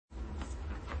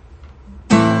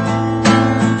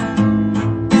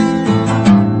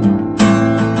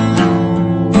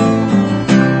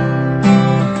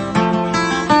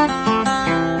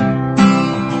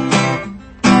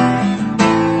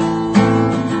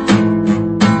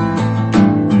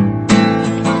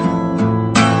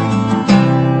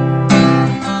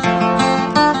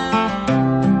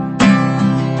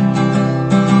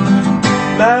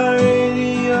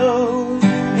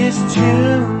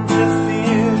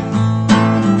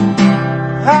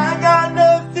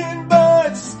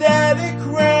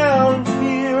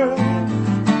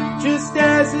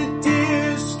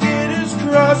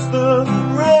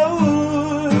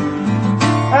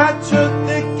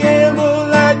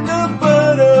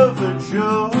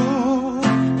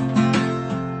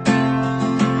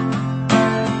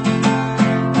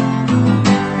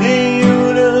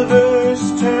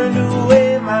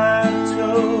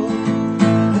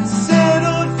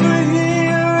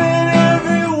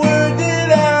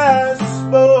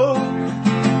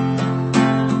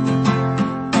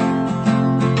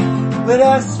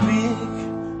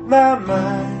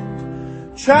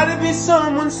Try to be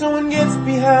someone gets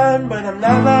behind, but I'm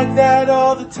not like that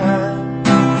all the time.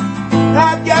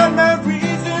 I've got my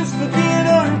reasons for being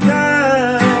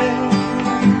unkind.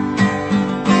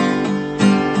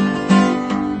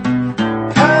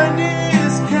 Kind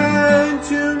is kind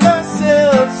to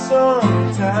myself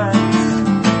sometimes.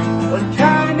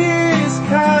 Unkind is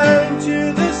kind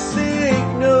to the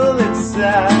signal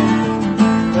inside.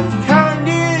 Unkind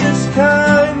is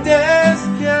kind as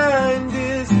kind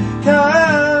is kind.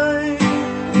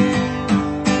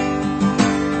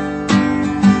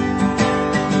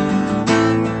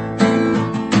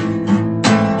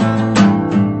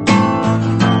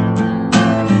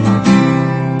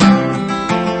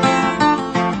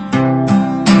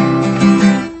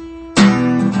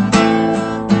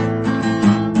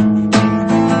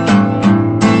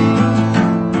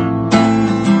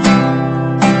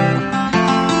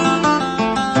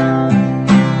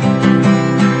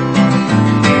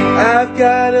 I've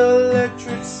got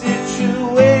electric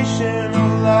situational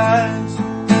lies.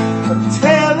 I'm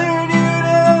telling you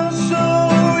now so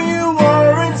you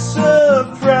aren't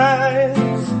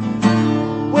surprised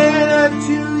when I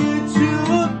tune you to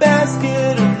a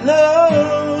basket of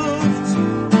love.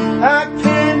 I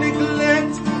can't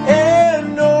neglect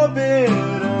an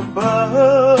orbit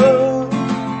above.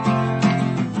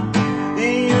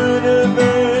 The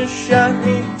universe shot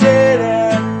me dead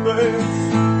at birth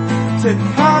to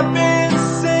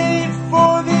compensate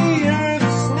for the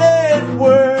Earth's net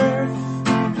worth.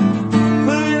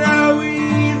 But are we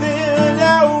even? I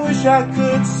wish I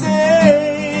could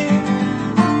say,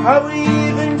 are we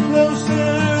even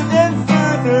closer than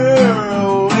further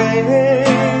away?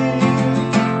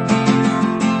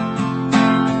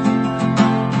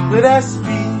 But I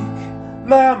speak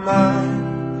my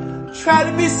mind, try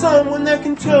to be someone that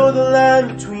can toe the line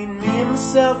between me and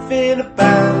myself in a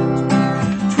bind.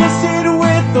 Twisted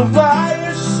with the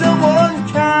wires, so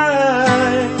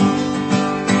unkind.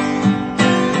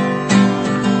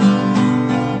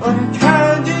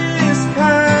 Unkind is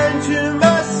kind to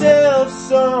myself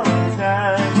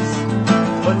sometimes.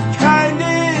 Unkind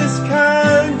is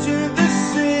kind to the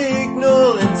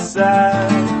signal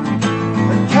inside.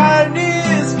 Unkind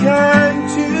is kind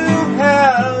to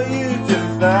how you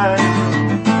define.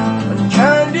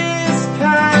 Unkind is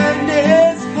kind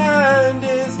as kind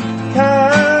is kind.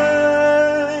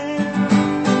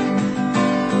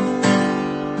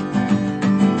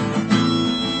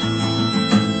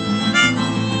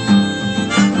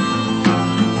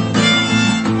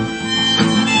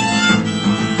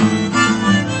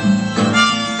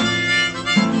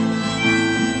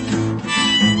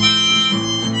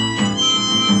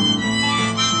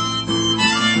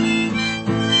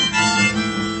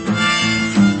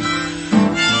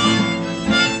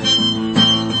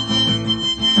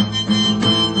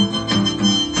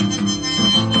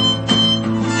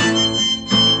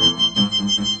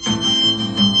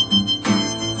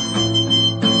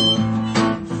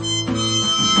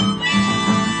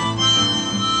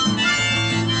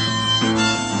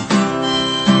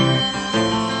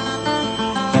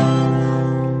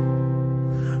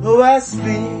 Oh, I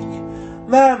speak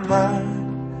my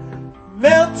mind,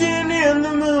 melting in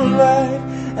the moonlight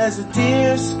as a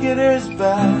deer skitters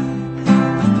by.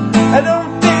 I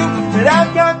don't think that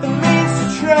I've got the means to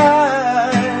try,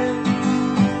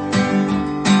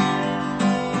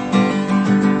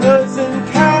 'cause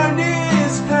unkind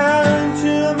is kind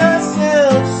to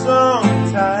myself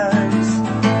sometimes.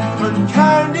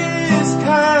 Unkind is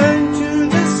kind to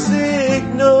the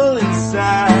signal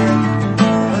inside.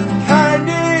 Unkind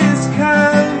is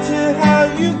kind to how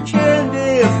you can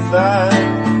define.